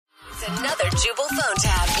Another Jubal phone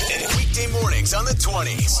tab. Weekday mornings on the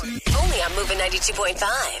 20s. Only on Moving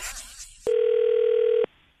 92.5.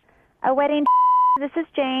 A wedding. This is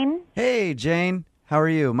Jane. Hey, Jane. How are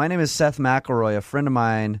you? My name is Seth McElroy. A friend of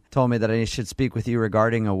mine told me that I should speak with you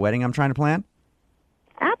regarding a wedding I'm trying to plan.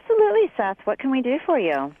 Absolutely, Seth. What can we do for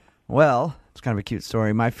you? Well, it's kind of a cute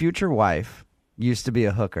story. My future wife used to be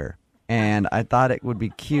a hooker, and I thought it would be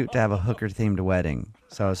cute to have a hooker-themed wedding.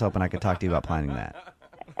 So I was hoping I could talk to you about planning that.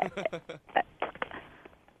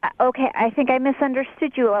 Okay, I think I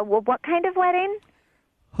misunderstood you. What kind of wedding?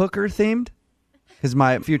 Hooker-themed? Because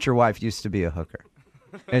my future wife used to be a hooker.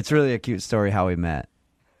 It's really a cute story how we met.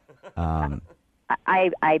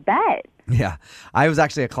 I bet. Yeah. I was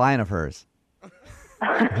actually a client of hers.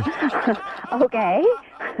 Okay.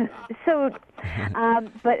 So,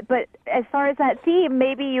 but as far as that theme,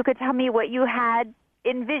 maybe you could tell me what you had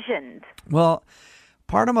envisioned. Well,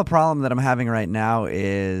 part of a problem that I'm having right now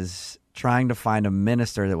is trying to find a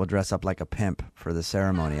minister that will dress up like a pimp for the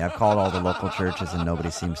ceremony. I've called all the local churches and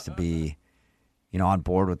nobody seems to be, on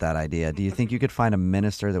board with that idea. Do you think you could find a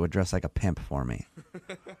minister that would dress like a pimp for me?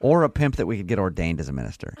 Or a pimp that we could get ordained as a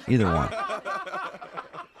minister? Either one.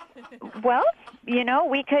 Well,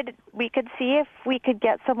 we could see if we could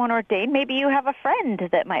get someone ordained. Maybe you have a friend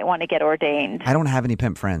that might want to get ordained. I don't have any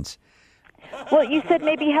pimp friends. Well, you said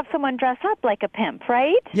maybe have someone dress up like a pimp,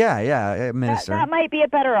 right? Yeah, a minister. That might be a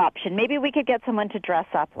better option. Maybe we could get someone to dress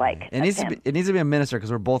up like it needs to be a minister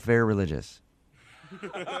because we're both very religious.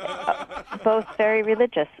 Both very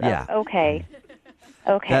religious. Yeah. Okay.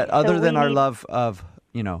 Other than our love of,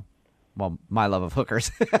 my love of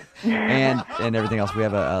hookers and everything else, we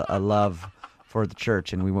have a love for the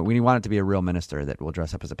church, and we want it to be a real minister that will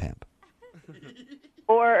dress up as a pimp.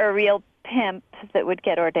 Or a real pimp that would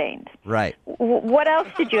get ordained. Right. What else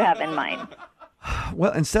did you have in mind?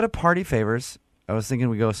 Well, instead of party favors, I was thinking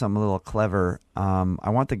we go something a little clever. I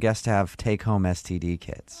want the guests to have take-home STD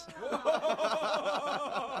kits.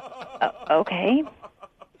 Okay.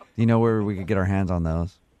 You know where we could get our hands on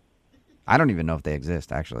those? I don't even know if they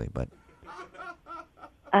exist, actually, but...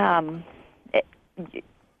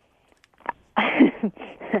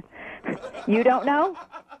 You don't know?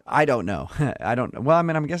 I don't know. I don't know. Well,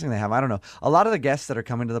 I'm guessing they have. I don't know. A lot of the guests that are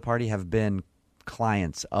coming to the party have been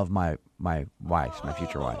clients of my wife's, my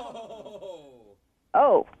future wife.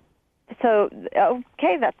 Oh. So,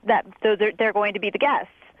 okay, so they're going to be the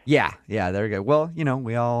guests. Yeah, there we go. Well,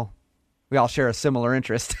 we all share a similar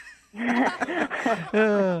interest.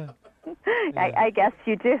 I guess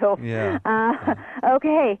you do. Yeah.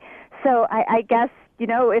 Okay, so I guess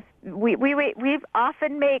if we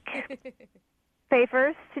often make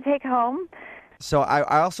favors to take home. So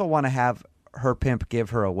I also want to have her pimp give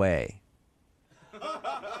her away.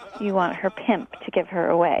 You want her pimp to give her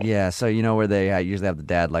away? Yeah. So where they usually have the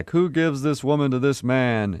dad like, who gives this woman to this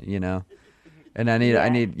man? And I need,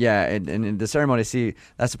 and in the ceremony, see,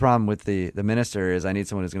 that's the problem with the minister is I need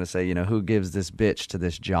someone who's going to say, who gives this bitch to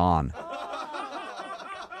this John?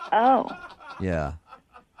 Oh. Yeah.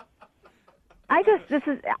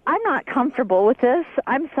 I'm not comfortable with this.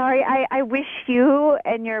 I'm sorry. I wish you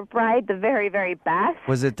and your bride the very, very best.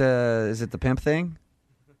 Is it the pimp thing?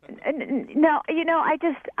 No,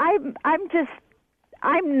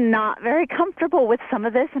 I'm not very comfortable with some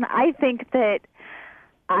of this, and I think that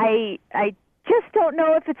I just don't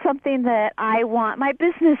know if it's something that I want my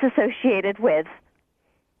business associated with.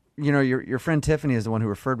 Your friend Tiffany is the one who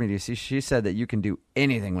referred me to you. See, she said that you can do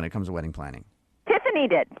anything when it comes to wedding planning. Tiffany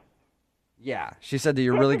did. Yeah, she said that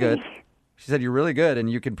you're really good. She said you're really good, and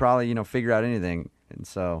you can probably, figure out anything. And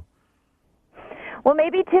so, well,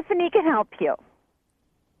 maybe Tiffany can help you.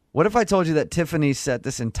 What if I told you that Tiffany set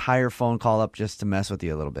this entire phone call up just to mess with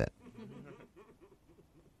you a little bit?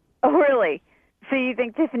 Oh, really? So you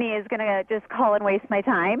think Tiffany is going to just call and waste my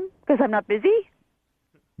time because I'm not busy?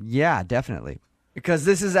 Yeah, definitely. Because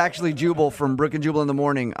this is actually Jubal from Brook and Jubal in the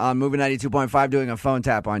Morning on Moving 92.5 doing a phone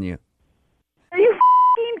tap on you. Are you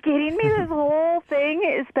kidding me? This whole thing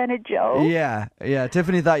has been a joke. Yeah.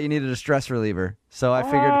 Tiffany thought you needed a stress reliever. So I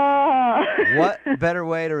figured, what better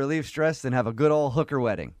way to relieve stress than have a good old hooker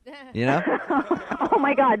wedding? Oh,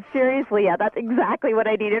 my God. Seriously, yeah. That's exactly what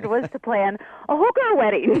I needed was to plan a hooker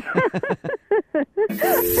wedding.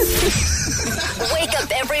 Wake up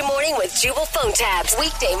every morning with Jubal phone tabs.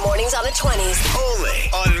 Weekday mornings on the 20s. Only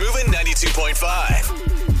on Moving 92.5.